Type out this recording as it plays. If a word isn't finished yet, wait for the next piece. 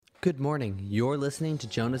Good morning. You're listening to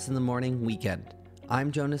Jonas in the Morning Weekend.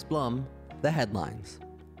 I'm Jonas Blum. The headlines.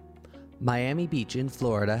 Miami Beach in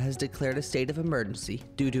Florida has declared a state of emergency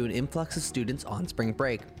due to an influx of students on spring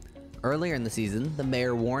break. Earlier in the season, the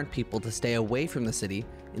mayor warned people to stay away from the city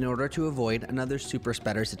in order to avoid another super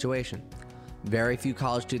spreader situation. Very few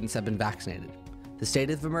college students have been vaccinated. The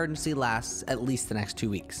state of emergency lasts at least the next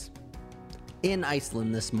 2 weeks. In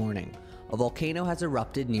Iceland this morning, a volcano has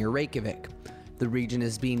erupted near Reykjavik. The region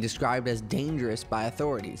is being described as dangerous by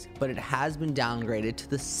authorities, but it has been downgraded to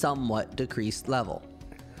the somewhat decreased level.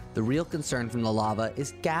 The real concern from the lava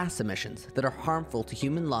is gas emissions that are harmful to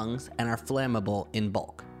human lungs and are flammable in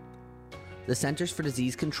bulk. The Centers for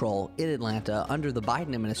Disease Control in Atlanta under the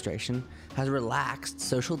Biden administration has relaxed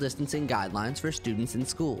social distancing guidelines for students in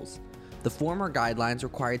schools. The former guidelines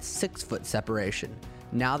required 6-foot separation.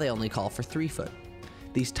 Now they only call for 3 foot.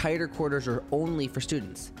 These tighter quarters are only for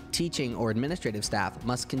students. Teaching or administrative staff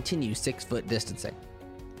must continue 6-foot distancing.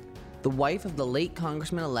 The wife of the late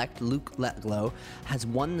Congressman-elect Luke Letlow has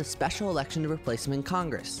won the special election to replace him in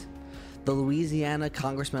Congress. The Louisiana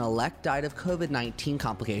Congressman-elect died of COVID-19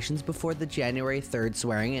 complications before the January 3rd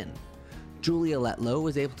swearing-in. Julia Letlow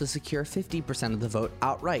was able to secure 50% of the vote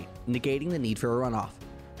outright, negating the need for a runoff.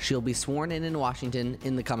 She'll be sworn in Washington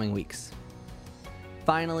in the coming weeks.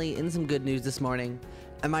 Finally, in some good news this morning,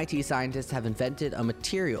 MIT scientists have invented a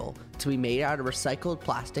material to be made out of recycled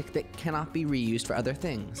plastic that cannot be reused for other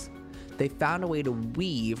things. They found a way to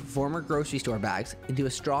weave former grocery store bags into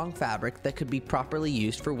a strong fabric that could be properly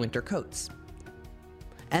used for winter coats.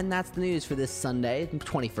 And that's the news for this Sunday,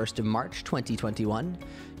 21st of March, 2021.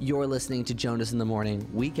 You're listening to Jonas in the Morning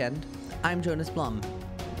Weekend. I'm Jonas Blum.